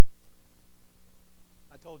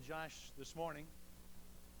told Josh this morning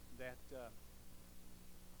that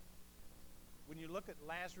when you look at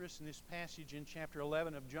Lazarus in this passage in chapter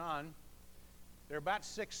 11 of John, there are about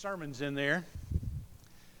 6 sermons in there.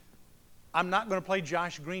 I'm not going to play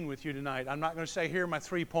Josh Green with you tonight. I'm not going to say, here are my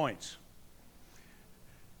 3 points.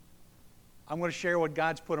 I'm going to share what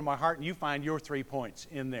God's put in my heart, and you find your 3 points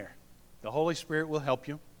in there. The Holy Spirit will help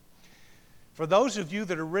you. For those of you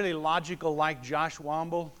that are really logical like Josh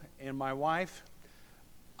Womble and my wife,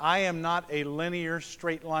 I am not a linear,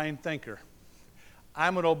 straight-line thinker.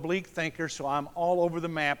 I'm an oblique thinker, so I'm all over the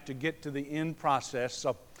map to get to the end process.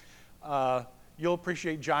 So you'll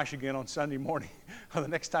appreciate Josh again on Sunday morning, the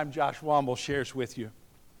next time Josh Womble shares with you.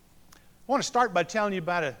 I want to start by telling you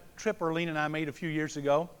about a trip Erlene and I made a few years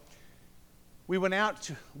ago. We went out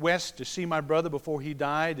west to see my brother before he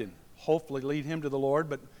died and hopefully lead him to the Lord,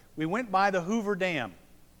 but we went by the Hoover Dam.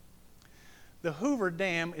 The Hoover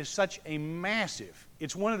Dam is such a massive,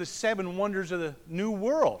 it's one of the 7 wonders of the New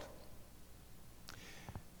World.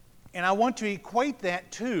 And I want to equate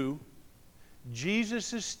that to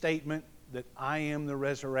Jesus' statement that I am the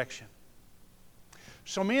resurrection.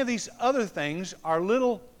 So many of these other things are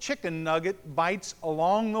little chicken nugget bites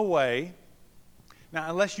along the way. Now,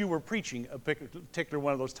 unless you were preaching a particular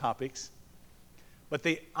one of those topics, but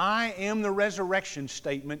the I am the resurrection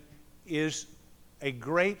statement is a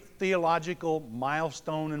great theological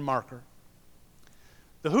milestone and marker.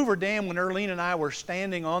 The Hoover Dam, when Erlene and I were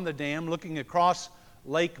standing on the dam looking across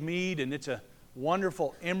Lake Mead, and it's a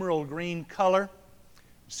wonderful emerald green color.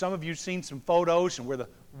 Some of you have seen some photos and where the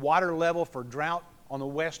water level for drought on the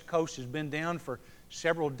west coast has been down for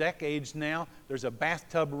several decades now. There's a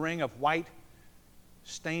bathtub ring of white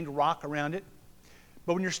stained rock around it.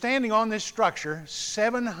 But when you're standing on this structure,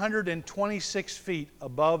 726 feet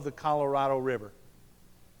above the Colorado River.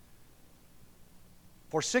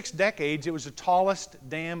 For 6 decades, it was the tallest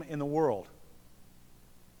dam in the world.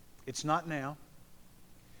 It's not now.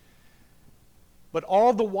 But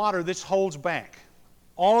all the water this holds back,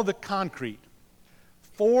 all of the concrete,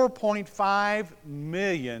 4.5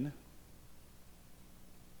 million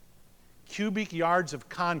cubic yards of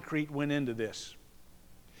concrete went into this.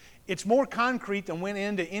 It's more concrete than went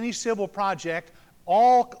into any civil project,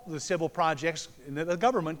 all the civil projects in the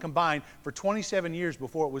government combined for 27 years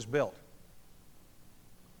before it was built.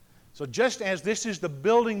 So just as this is the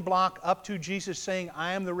building block up to Jesus saying,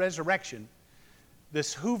 I am the resurrection,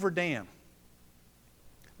 this Hoover Dam,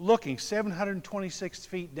 looking 726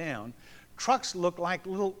 feet down, trucks look like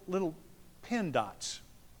little pin dots,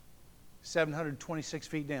 726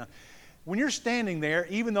 feet down. When you're standing there,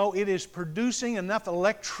 even though it is producing enough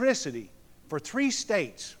electricity for 3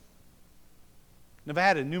 states,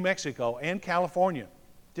 Nevada, New Mexico, and California,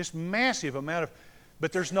 this massive amount of,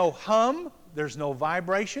 but there's no hum, there's no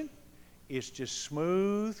vibration, it's just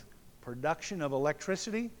smooth production of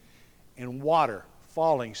electricity and water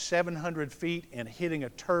falling 700 feet and hitting a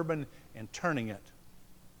turbine and turning it.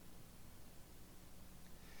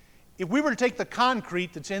 If we were to take the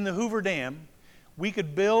concrete that's in the Hoover Dam, we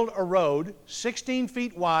could build a road 16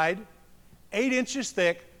 feet wide, 8 inches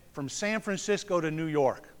thick from San Francisco to New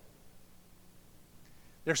York.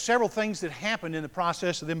 There are several things that happened in the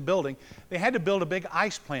process of them building. They had to build a big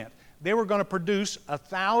ice plant. They were going to produce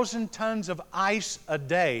 1,000 tons of ice a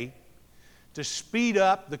day to speed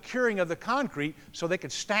up the curing of the concrete so they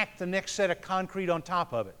could stack the next set of concrete on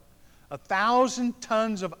top of it. 1,000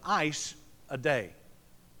 tons of ice a day.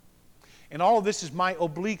 And all of this is my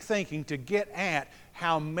oblique thinking to get at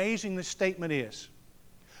how amazing this statement is.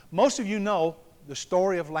 Most of you know the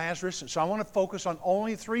story of Lazarus, and so I want to focus on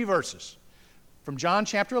only 3 verses from John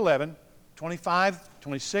chapter 11, 25,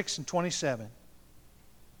 26, and 27.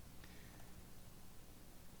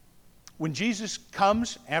 When Jesus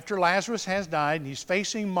comes after Lazarus has died and he's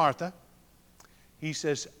facing Martha, he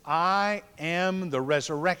says, I am the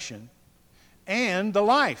resurrection and the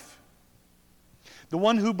life. The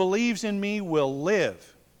one who believes in me will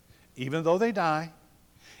live, even though they die,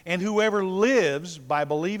 and whoever lives by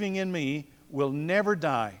believing in me will never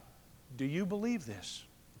die. Do you believe this?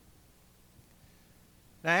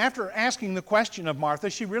 Now, after asking the question of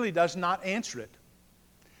Martha, she really does not answer it.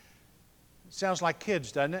 It sounds like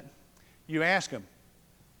kids, doesn't it? You ask them,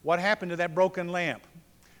 what happened to that broken lamp?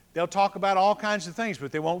 They'll talk about all kinds of things,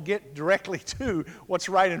 but they won't get directly to what's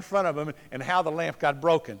right in front of them and how the lamp got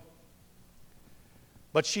broken.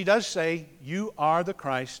 But she does say, you are the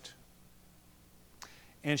Christ.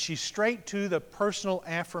 And she's straight to the personal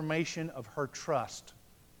affirmation of her trust.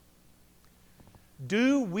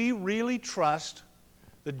 Do we really trust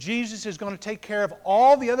that Jesus is going to take care of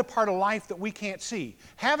all the other part of life that we can't see,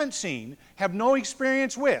 haven't seen, have no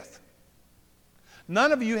experience with?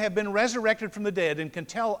 None of you have been resurrected from the dead and can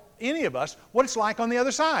tell any of us what it's like on the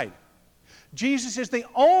other side. Jesus is the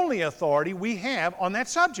only authority we have on that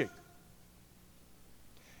subject.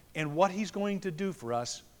 And what He's going to do for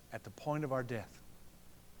us at the point of our death.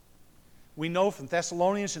 We know from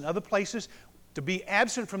Thessalonians and other places, to be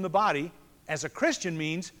absent from the body as a Christian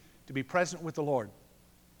means to be present with the Lord.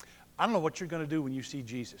 I don't know what you're going to do when you see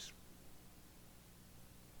Jesus.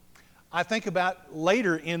 I think about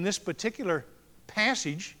later in this particular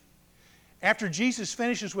passage, after Jesus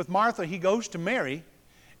finishes with Martha, He goes to Mary,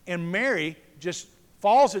 and Mary just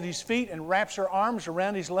falls at His feet and wraps her arms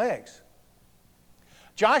around His legs.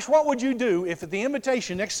 Josh, what would you do if at the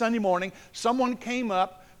invitation next Sunday morning, someone came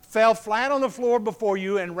up, fell flat on the floor before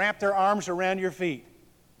you, and wrapped their arms around your feet?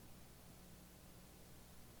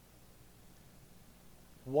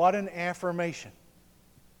 What an affirmation.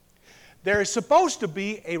 There is supposed to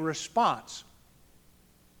be a response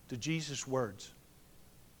to Jesus' words.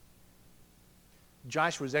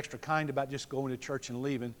 Josh was extra kind about just going to church and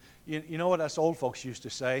leaving. You know what us old folks used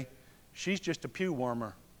to say? She's just a pew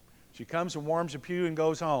warmer. She comes and warms a pew and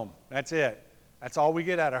goes home. That's it. That's all we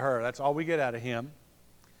get out of her. That's all we get out of him.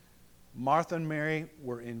 Martha and Mary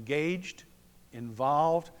were engaged,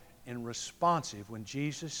 involved, and responsive when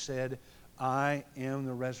Jesus said, I am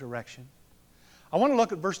the resurrection. I want to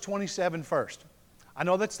look at verse 27 first. I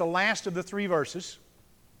know that's the last of the 3 verses.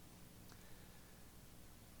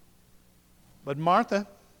 But Martha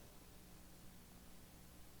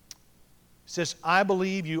says, I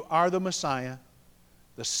believe you are the Messiah,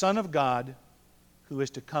 the Son of God, who is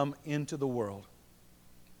to come into the world.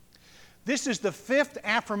 This is the 5th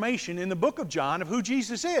affirmation in the book of John of who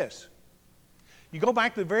Jesus is. You go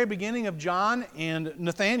back to the very beginning of John and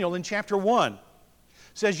Nathanael in chapter 1. It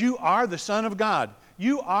says, you are the Son of God.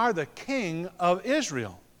 You are the King of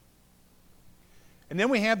Israel. And then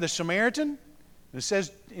we have the Samaritan. It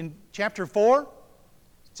says in chapter 4, it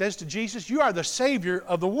says to Jesus, you are the Savior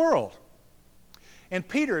of the world. And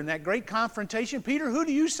Peter, in that great confrontation, Peter, who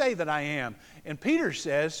do you say that I am? And Peter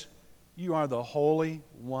says, you are the Holy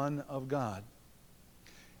One of God.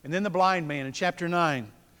 And then the blind man in chapter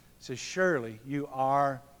 9 says, surely you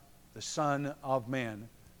are the Son of Man.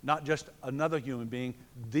 Not just another human being,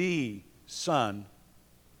 the Son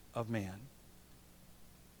of Man.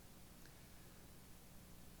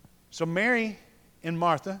 So Mary and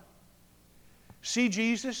Martha see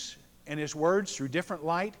Jesus and His words through different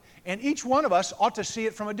light, and each one of us ought to see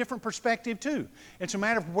it from a different perspective too. It's a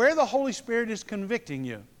matter of where the Holy Spirit is convicting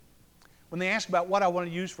you. When they ask about what I want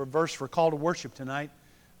to use for verse for call to worship tonight,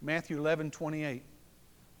 Matthew 11:28.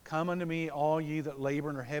 Come unto me, all ye that labor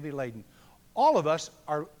and are heavy laden. All of us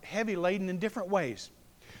are heavy laden in different ways.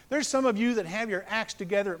 There's some of you that have your acts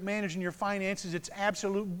together at managing your finances. It's an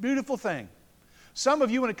absolute beautiful thing. Some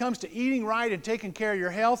of you, when it comes to eating right and taking care of your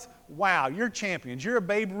health, wow, you're champions. You're a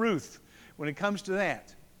Babe Ruth when it comes to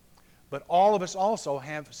that. But all of us also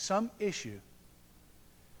have some issue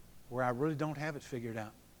where I really don't have it figured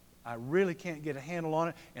out. I really can't get a handle on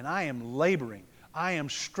it, and I am laboring. I am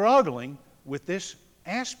struggling with this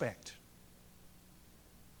aspect.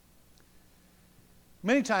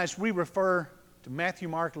 Many times we refer to Matthew,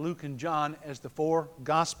 Mark, Luke, and John as the 4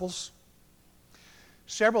 Gospels.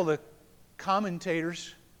 Several of the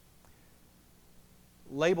commentators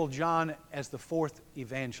label John as the 4th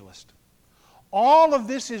evangelist. All of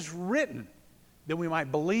this is written that we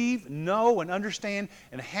might believe, know, and understand,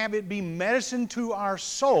 and have it be medicine to our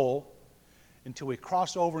soul until we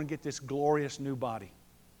cross over and get this glorious new body.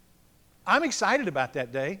 I'm excited about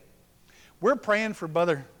that day. We're praying for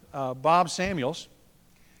Brother Bob Samuels,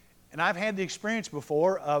 and I've had the experience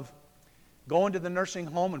before of going to the nursing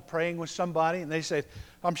home and praying with somebody, and they said,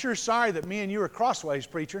 I'm sure sorry that me and you are crossways,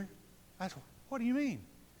 preacher. I said, what do you mean?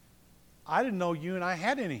 I didn't know you and I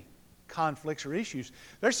had any conflicts or issues.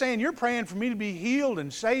 They're saying, you're praying for me to be healed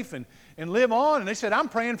and safe and live on, and they said, I'm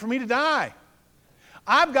praying for me to die.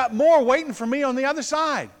 I've got more waiting for me on the other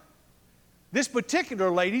side. This particular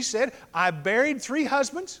lady said, I've buried 3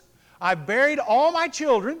 husbands, I've buried all my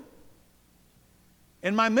children,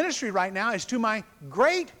 and my ministry right now is to my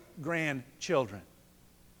great-grandchildren.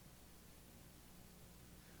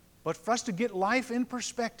 But for us to get life in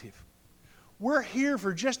perspective, we're here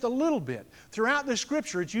for just a little bit. Throughout the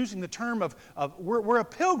Scripture, it's using the term of we're a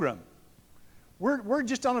pilgrim. We're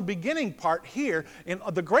just on a beginning part here, and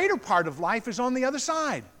the greater part of life is on the other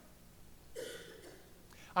side.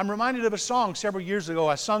 I'm reminded of a song several years ago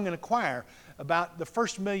I sung in a choir about the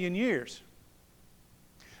first 1,000,000 years.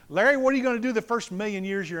 Larry, what are you going to do the first 1,000,000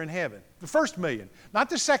 years you're in heaven? The first 1,000,000, not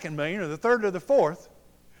the second 1,000,000 or the third or the fourth.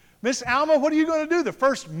 Miss Alma, what are you going to do the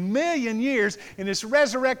first 1,000,000 years in this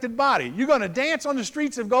resurrected body? You're going to dance on the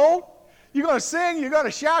streets of gold? You're going to sing? You're going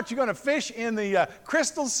to shout? You're going to fish in the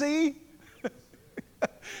crystal sea?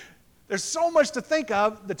 There's so much to think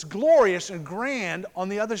of that's glorious and grand on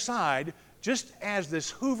the other side, just as this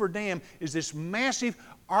Hoover Dam is this massive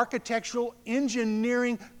architectural,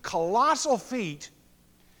 engineering, colossal feat.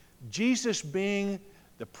 Jesus being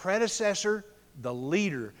the predecessor, the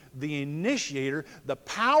leader, the initiator, the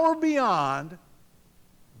power beyond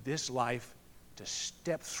this life to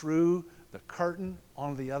step through the curtain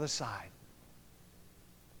on the other side.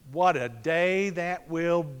 What a day that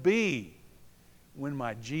will be when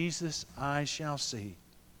my Jesus I shall see.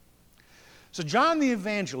 So John the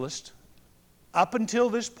Evangelist, up until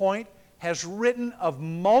this point, has written of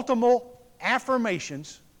multiple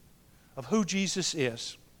affirmations of who Jesus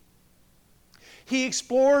is. He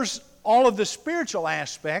explores all of the spiritual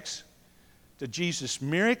aspects to Jesus'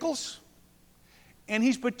 miracles, and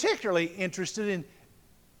he's particularly interested in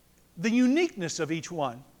the uniqueness of each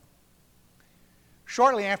one.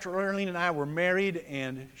 Shortly after Arlene and I were married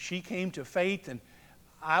and she came to faith, and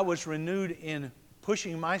I was renewed in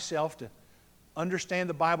pushing myself to understand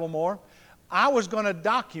the Bible more, I was going to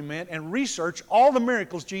document and research all the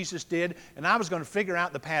miracles Jesus did, and I was going to figure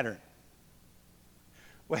out the pattern.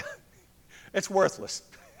 Well, it's worthless.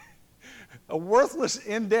 A worthless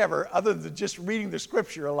endeavor other than just reading the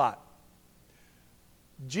Scripture a lot.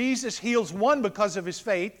 Jesus heals one because of his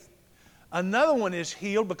faith. Another one is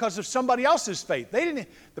healed because of somebody else's faith.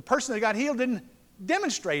 The person that got healed didn't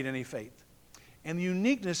demonstrate any faith. And the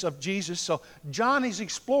uniqueness of Jesus. So John has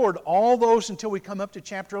explored all those until we come up to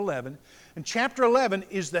chapter 11. And chapter 11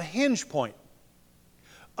 is the hinge point.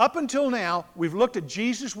 Up until now, we've looked at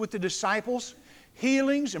Jesus with the disciples,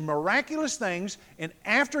 healings and miraculous things. And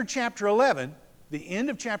after chapter 11, the end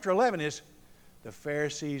of chapter 11 is the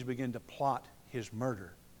Pharisees begin to plot his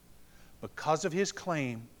murder because of his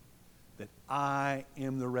claim that I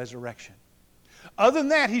am the resurrection. Other than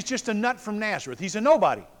that, he's just a nut from Nazareth. He's a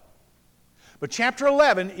nobody. But chapter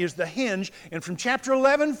 11 is the hinge, and from chapter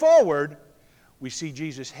 11 forward, we see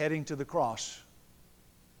Jesus heading to the cross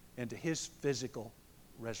and to his physical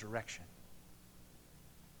resurrection.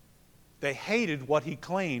 They hated what he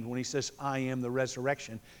claimed when he says, I am the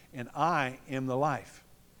resurrection and I am the life.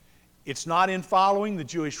 It's not in following the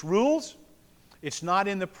Jewish rules. It's not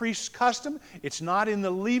in the priest's custom. It's not in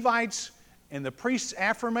the Levites and the priest's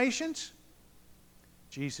affirmations.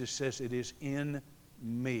 Jesus says it is in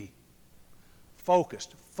me.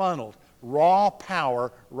 Focused, funneled, raw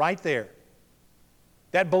power right there.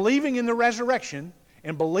 That believing in the resurrection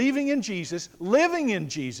and believing in Jesus, living in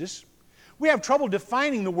Jesus, we have trouble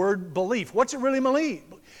defining the word belief. What's it really mean?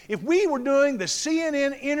 If we were doing the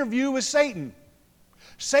CNN interview with Satan,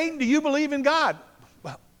 Satan, do you believe in God?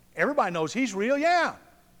 Well, everybody knows he's real, yeah.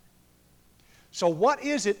 So what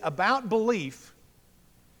is it about belief?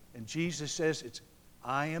 And Jesus says, it's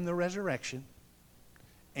I am the resurrection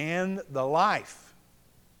and the life.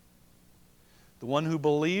 The one who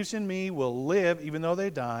believes in me will live even though they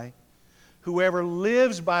die. Whoever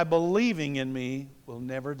lives by believing in me will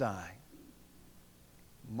never die.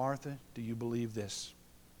 Martha, do you believe this?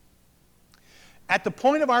 At the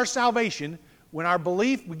point of our salvation, when our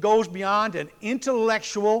belief goes beyond an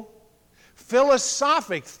intellectual,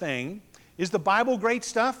 philosophic thing, is the Bible great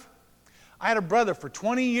stuff? I had a brother for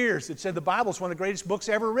 20 years that said the Bible is one of the greatest books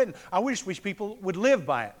ever written. I wish people would live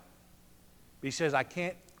by it. But he says, I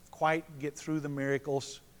can't quite get through the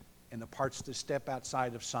miracles and the parts that step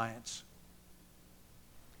outside of science.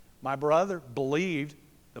 My brother believed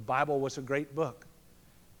the Bible was a great book,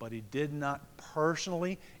 but he did not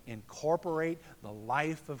personally incorporate the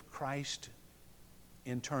life of Christ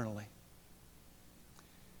internally.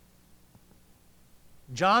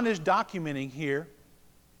 John is documenting here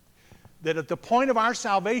that at the point of our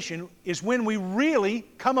salvation is when we really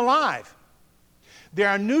come alive. There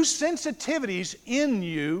are new sensitivities in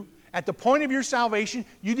you at the point of your salvation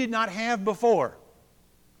you did not have before.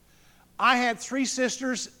 I had 3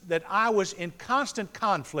 sisters that I was in constant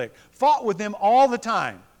conflict, fought with them all the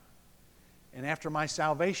time. And after my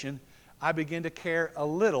salvation, I began to care a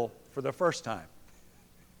little for the first time.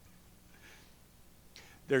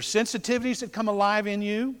 There's sensitivities that come alive in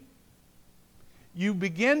you. You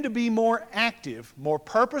begin to be more active, more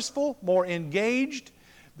purposeful, more engaged.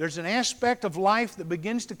 There's an aspect of life that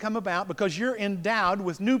begins to come about because you're endowed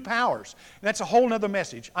with new powers. And that's a whole other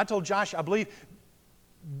message. I told Josh, I believe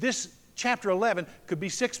this chapter 11 could be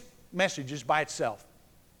 6 messages by itself.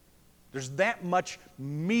 There's that much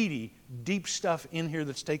meaty, deep stuff in here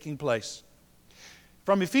that's taking place.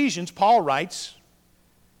 From Ephesians, Paul writes,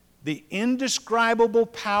 The indescribable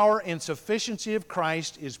power and sufficiency of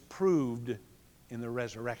Christ is proved in the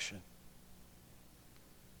resurrection.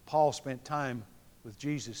 Paul spent time with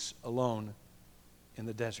Jesus alone in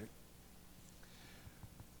the desert.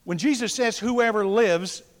 When Jesus says, "Whoever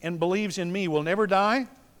lives and believes in me will never die,"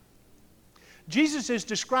 Jesus is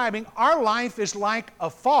describing our life is like a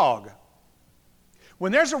fog.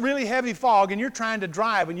 When there's a really heavy fog and you're trying to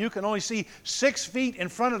drive and you can only see 6 feet in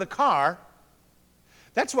front of the car,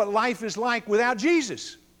 that's what life is like without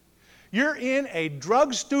Jesus. You're in a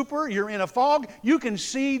drug stupor, you're in a fog, you can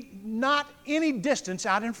see not any distance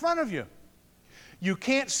out in front of you. You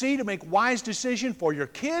can't see to make wise decisions for your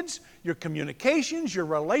kids, your communications, your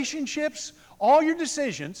relationships, all your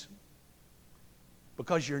decisions,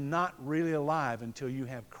 because you're not really alive until you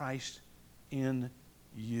have Christ in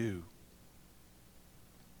you.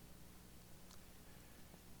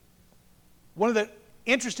 One of the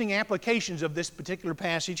interesting applications of this particular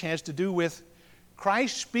passage has to do with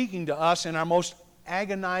Christ speaking to us in our most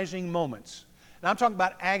agonizing moments. Now I'm talking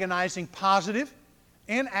about agonizing positive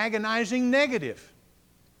and agonizing negative.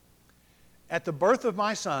 At the birth of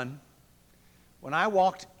my son, when I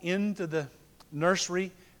walked into the nursery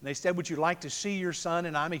and they said, "Would you like to see your son?"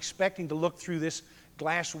 and I'm expecting to look through this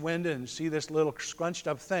glass window and see this little scrunched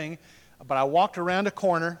up thing, but I walked around a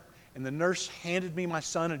corner and the nurse handed me my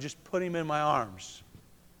son and just put him in my arms.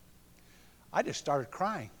 I just started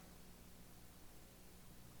crying.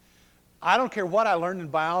 I don't care what I learned in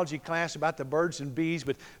biology class about the birds and bees,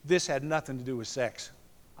 but this had nothing to do with sex.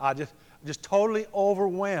 I just totally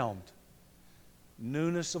overwhelmed.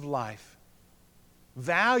 Newness of life.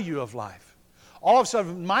 Value of life. All of a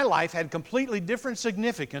sudden, my life had completely different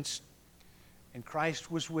significance, and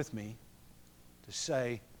Christ was with me to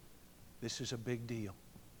say, this is a big deal.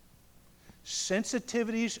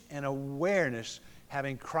 Sensitivities and awareness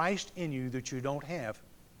having Christ in you that you don't have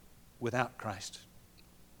without Christ.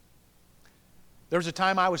 There was a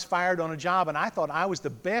time I was fired on a job and I thought I was the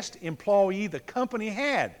best employee the company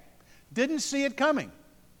had. Didn't see it coming.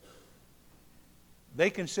 They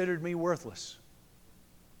considered me worthless.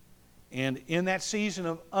 And in that season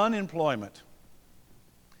of unemployment,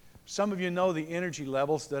 some of you know the energy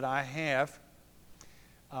levels that I have.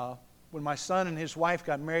 When my son and his wife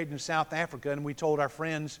got married in South Africa and we told our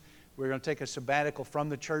friends we were going to take a sabbatical from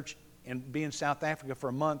the church and be in South Africa for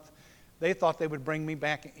a month, they thought they would bring me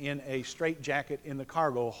back in a straitjacket in the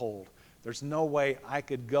cargo hold. There's no way I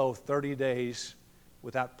could go 30 days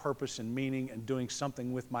without purpose and meaning and doing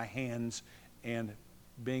something with my hands and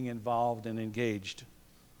being involved and engaged.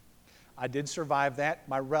 I did survive that.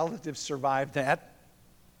 My relatives survived that.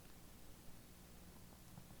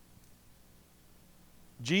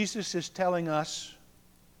 Jesus is telling us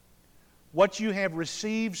what you have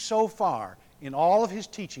received so far in all of his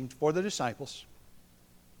teaching for the disciples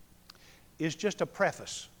is just a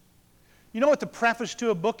preface. You know what the preface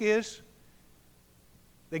to a book is?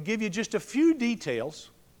 They give you just a few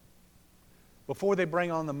details before they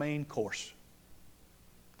bring on the main course,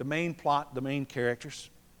 the main plot, the main characters.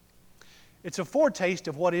 It's a foretaste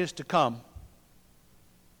of what is to come.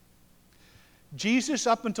 Jesus,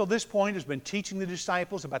 up until this point, has been teaching the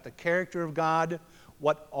disciples about the character of God,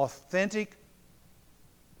 what authentic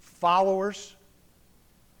followers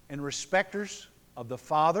and respecters of the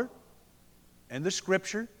Father and the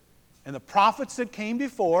Scripture and the prophets that came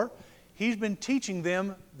before. He's been teaching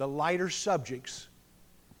them the lighter subjects.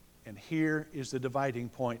 And here is the dividing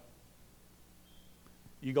point.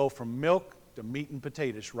 You go from milk to meat and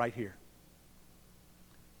potatoes right here.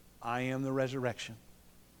 I am the resurrection.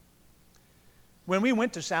 When we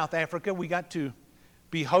went to South Africa, we got to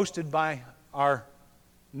be hosted by our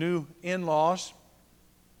new in-laws.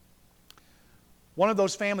 One of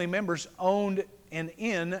those family members owned an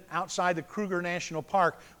inn outside the Kruger National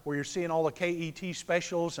Park where you're seeing all the KET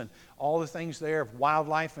specials and all the things there of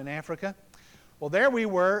wildlife in Africa. Well, there we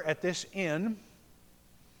were at this inn,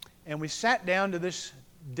 and we sat down to this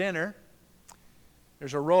dinner.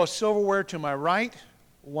 There's a row of silverware to my right,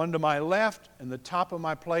 one to my left, and the top of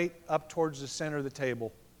my plate up towards the center of the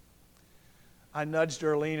table. I nudged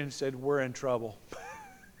Earlene and said, "We're in trouble."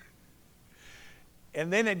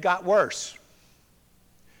 And then it got worse.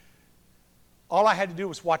 All I had to do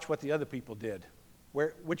was watch what the other people did.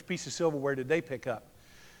 Which piece of silverware did they pick up?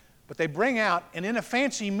 But they bring out, and in a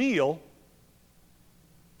fancy meal,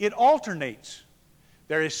 it alternates.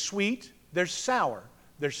 There is sweet, there's sour,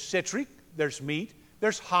 there's citric, there's meat,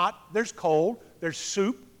 there's hot, there's cold, there's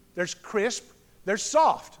soup, there's crisp, there's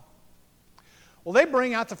soft. Well, they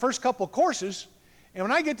bring out the first couple of courses, and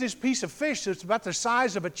when I get this piece of fish that's about the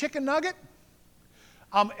size of a chicken nugget,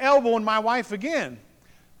 I'm elbowing my wife again.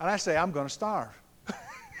 And I say, I'm going to starve.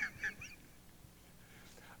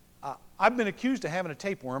 I've been accused of having a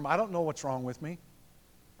tapeworm. I don't know what's wrong with me.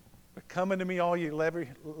 But come unto me, all you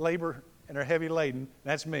labor and are heavy laden.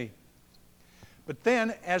 That's me. But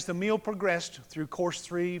then, as the meal progressed through course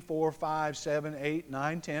 3, 4, 5, 7, 8,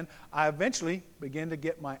 9, 10, I eventually began to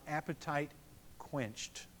get my appetite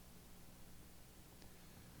quenched.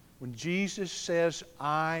 When Jesus says,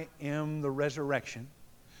 I am the resurrection,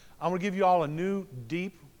 I'm going to give you all a new,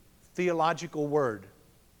 deep, theological word.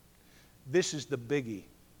 This is the biggie.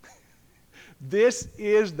 This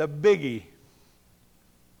is the biggie.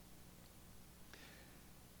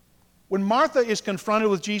 When Martha is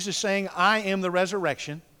confronted with Jesus saying, I am the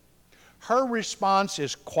resurrection, her response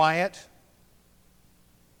is quiet,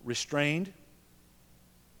 restrained.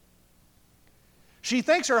 She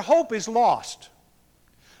thinks her hope is lost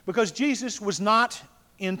because Jesus was not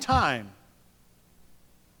in time.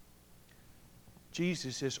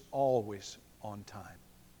 Jesus is always on time.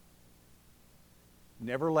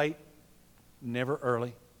 Never late, never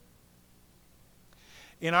early.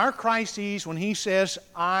 In our crises, when He says,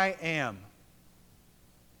 I am,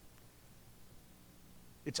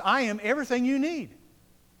 it's I am everything you need.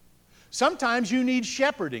 Sometimes you need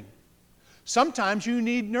shepherding. Sometimes you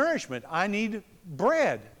need nourishment. I need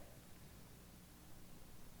bread.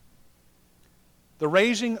 The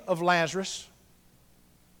raising of Lazarus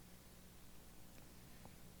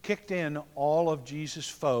kicked in all of Jesus'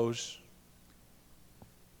 foes,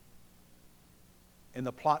 and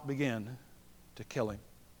the plot began to kill Him.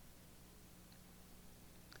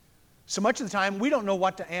 So much of the time, we don't know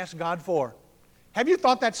what to ask God for. Have you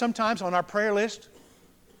thought that sometimes on our prayer list?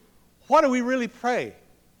 What do we really pray?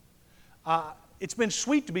 It's been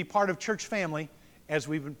sweet to be part of church family as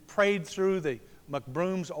we've prayed through the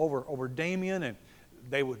McBrooms over Damien, and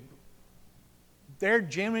their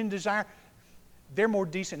genuine desire, they're more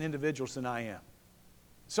decent individuals than I am.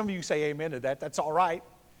 Some of you say amen to that. That's all right.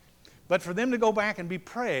 But for them to go back and be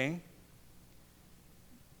praying,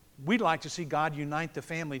 we'd like to see God unite the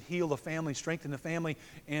family, heal the family, strengthen the family,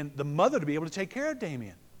 and the mother to be able to take care of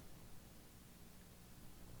Damien.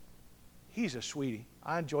 He's a sweetie.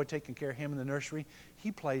 I enjoy taking care of him in the nursery.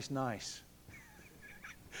 He plays nice.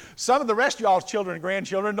 Some of the rest of y'all's children and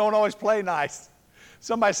grandchildren don't always play nice.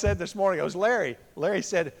 Somebody said this morning, it was Larry. Larry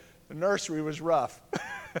said the nursery was rough.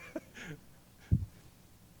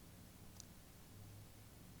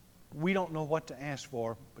 We don't know what to ask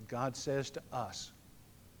for, but God says to us,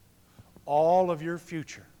 all of your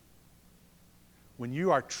future, when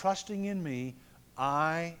you are trusting in me,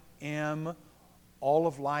 I am all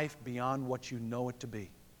of life beyond what you know it to be.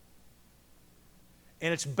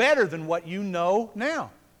 And it's better than what you know now.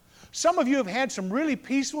 Some of you have had some really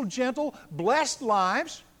peaceful, gentle, blessed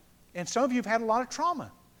lives, and some of you have had a lot of trauma.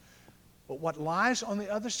 But what lies on the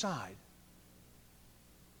other side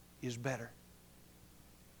is better.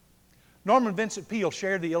 Norman Vincent Peale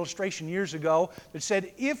shared the illustration years ago that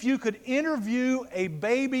said, if you could interview a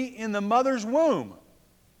baby in the mother's womb,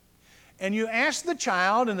 and you asked the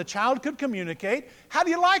child, and the child could communicate, how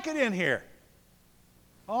do you like it in here?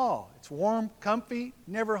 Oh, it's warm, comfy,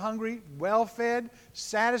 never hungry, well-fed,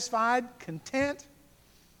 satisfied, content.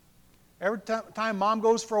 Every time Mom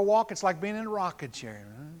goes for a walk, it's like being in a rocket chair.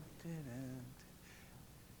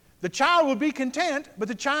 The child would be content, but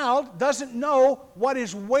the child doesn't know what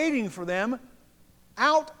is waiting for them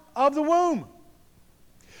out of the womb.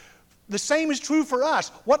 The same is true for us.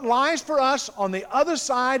 What lies for us on the other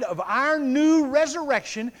side of our new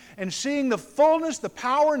resurrection and seeing the fullness, the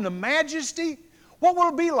power, and the majesty, what will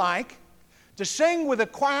it be like to sing with a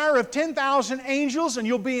choir of 10,000 angels and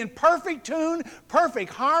you'll be in perfect tune,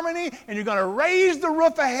 perfect harmony, and you're going to raise the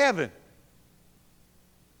roof of heaven?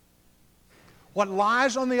 What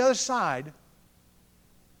lies on the other side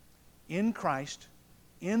in Christ,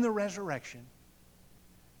 in the resurrection,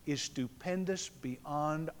 is stupendous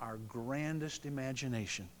beyond our grandest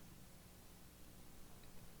imagination.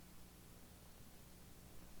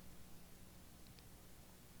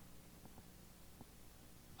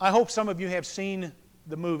 I hope some of you have seen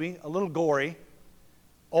the movie, a little gory,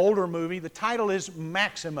 older movie. The title is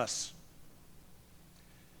Maximus.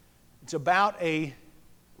 It's about a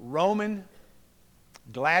Roman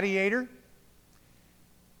gladiator.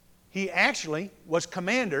 He actually was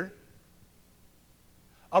commander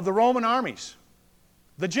of the Roman armies,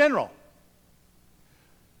 the general.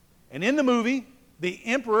 And in the movie, the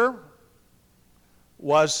emperor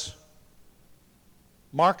was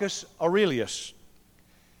Marcus Aurelius.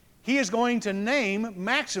 He is going to name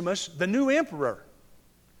Maximus the new emperor.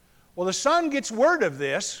 Well, the son gets word of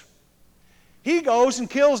this. He goes and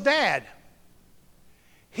kills Dad.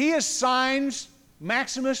 He assigns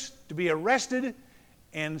Maximus to be arrested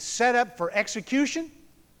and set up for execution.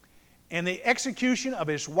 And the execution of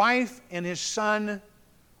his wife and his son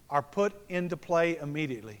are put into play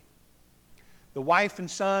immediately. The wife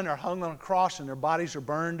and son are hung on a cross and their bodies are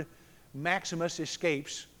burned. Maximus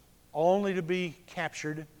escapes, only to be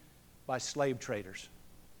captured by slave traders.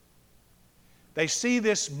 They see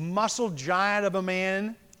this muscle giant of a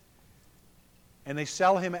man and they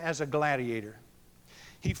sell him as a gladiator.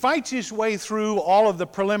 He fights his way through all of the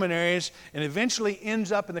preliminaries and eventually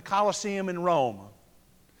ends up in the Colosseum in Rome.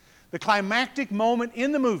 The climactic moment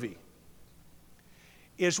in the movie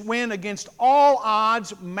is when, against all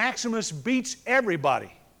odds, Maximus beats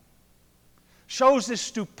everybody. Shows this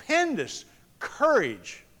stupendous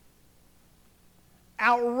courage,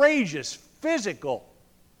 outrageous, physical,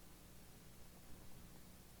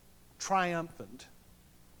 triumphant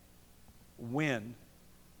win.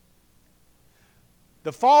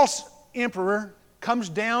 The false emperor comes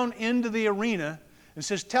down into the arena and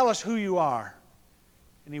says, "Tell us who you are."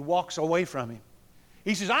 And he walks away from him.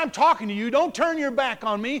 He says, "I'm talking to you. Don't turn your back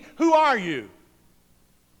on me. Who are you?"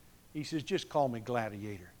 He says, "Just call me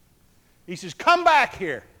Gladiator." He says, "Come back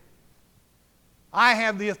here. I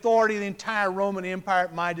have the authority of the entire Roman Empire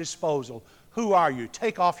at my disposal. Who are you?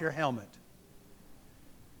 Take off your helmet."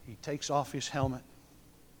 He takes off his helmet.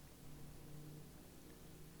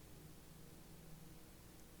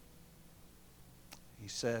 He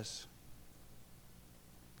says,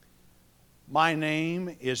 "My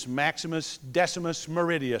name is Maximus Decimus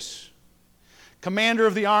Meridius, commander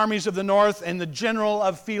of the armies of the north and the general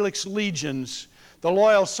of Felix's legions, the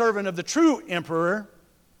loyal servant of the true emperor.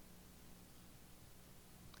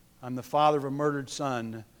 I'm the father of a murdered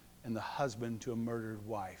son and the husband to a murdered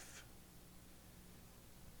wife.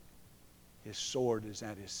 His sword is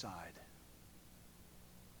at his side."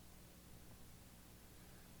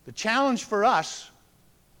 The challenge for us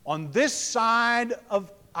on this side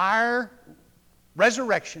of our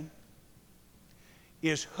resurrection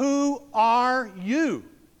is, who are you?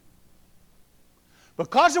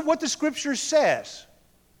 Because of what the Scripture says,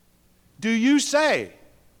 do you say,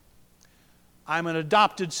 "I'm an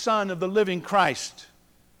adopted son of the living Christ.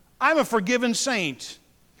 I'm a forgiven saint.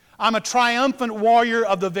 I'm a triumphant warrior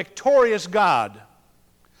of the victorious God.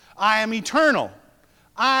 I am eternal.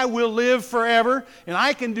 I will live forever, and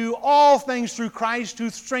I can do all things through Christ who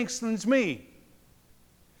strengthens me"?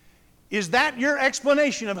 Is that your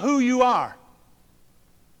explanation of who you are?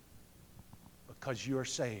 Because you are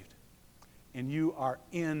saved, and you are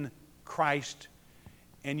in Christ,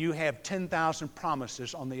 and you have 10,000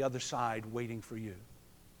 promises on the other side waiting for you.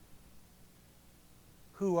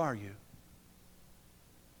 Who are you?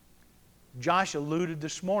 Josh alluded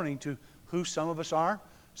this morning to who some of us are.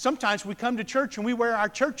 Sometimes we come to church and we wear our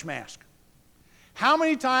church mask. How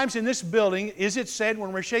many times in this building is it said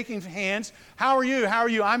when we're shaking hands, "How are you? How are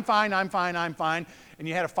you? I'm fine, I'm fine, I'm fine," and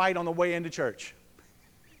you had a fight on the way into church?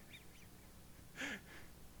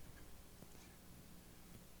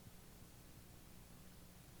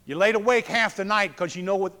 You laid awake half the night because you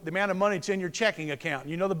know what the amount of money that's in your checking account.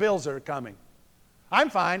 You know the bills that are coming. "I'm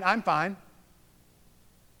fine, I'm fine."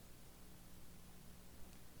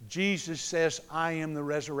 Jesus says, "I am the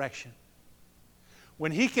resurrection."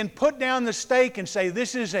 When He can put down the stake and say,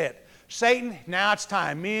 "This is it. Satan, now it's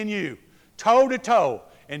time. Me and you, toe to toe,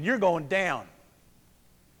 and you're going down.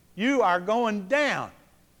 You are going down."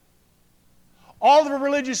 All the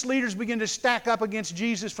religious leaders begin to stack up against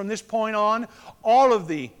Jesus from this point on. All of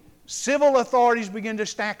the civil authorities begin to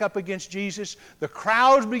stack up against Jesus. The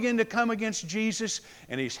crowds begin to come against Jesus,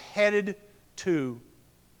 and He's headed to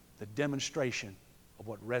the demonstration of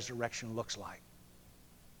what resurrection looks like.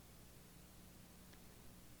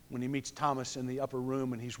 When He meets Thomas in the upper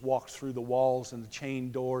room and He's walked through the walls and the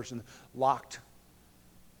chained doors and locked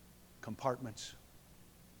compartments,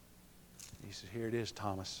 He says, "Here it is,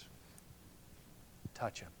 Thomas.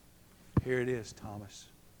 Touch Him. Here it is, Thomas."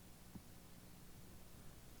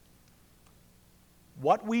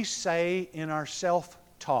 What we say in our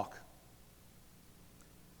self-talk.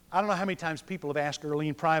 I don't know how many times people have asked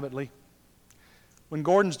Earlene privately, when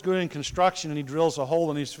Gordon's doing construction and he drills a hole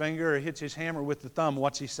in his finger or hits his hammer with the thumb,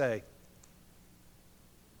 what's he say?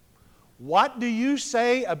 What do you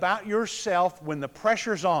say about yourself when the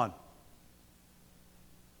pressure's on?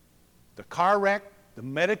 The car wreck, the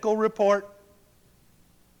medical report,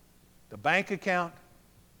 the bank account,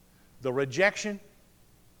 the rejection,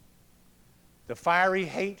 the fiery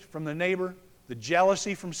hate from the neighbor, the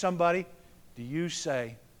jealousy from somebody. Do you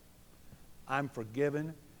say, "I'm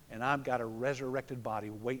forgiven and I've got a resurrected body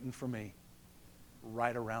waiting for me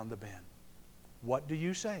right around the bend"? What do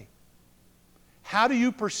you say? How do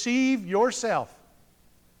you perceive yourself?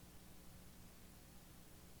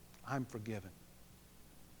 I'm forgiven.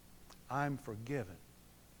 I'm forgiven.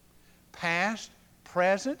 Past,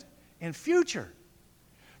 present, and future.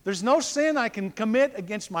 There's no sin I can commit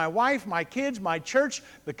against my wife, my kids, my church,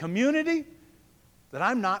 the community, that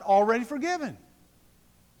I'm not already forgiven.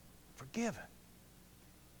 Forgiven.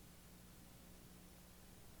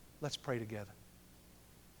 Let's pray together.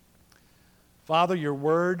 Father, your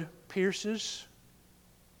word pierces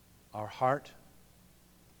our heart.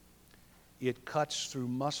 It cuts through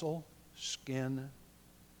muscle, skin,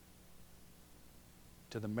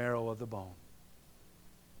 to the marrow of the bone.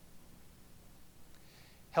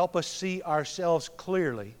 Help us see ourselves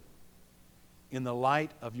clearly in the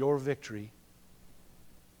light of your victory.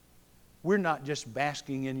 We're not just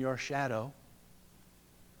basking in your shadow.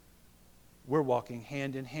 We're walking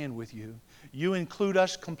hand in hand with you. You include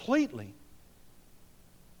us completely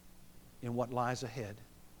in what lies ahead.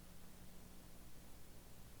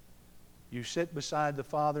 You sit beside the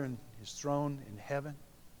Father in His throne in heaven.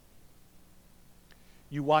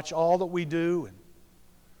 You watch all that we do. And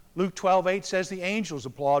Luke 12:8 says the angels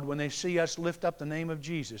applaud when they see us lift up the name of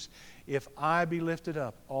Jesus. If I be lifted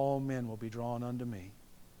up, all men will be drawn unto me.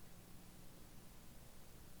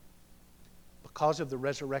 Because of the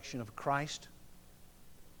resurrection of Christ,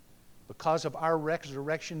 because of our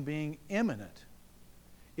resurrection being imminent,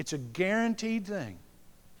 it's a guaranteed thing.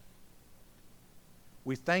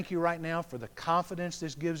 We thank you right now for the confidence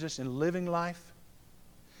this gives us in living life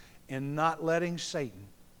and not letting Satan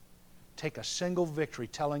take a single victory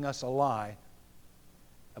telling us a lie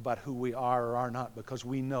about who we are or are not, because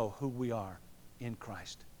we know who we are in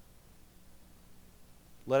Christ.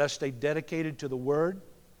 Let us stay dedicated to the Word,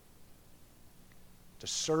 to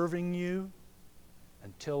serving you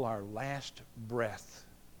until our last breath,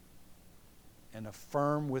 and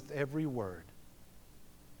affirm with every word,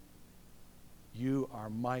 you are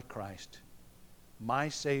my Christ, my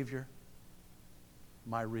Savior,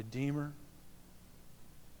 my Redeemer,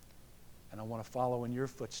 and I want to follow in your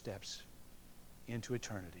footsteps into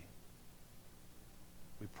eternity.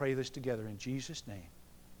 We pray this together in Jesus' name.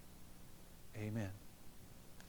 Amen.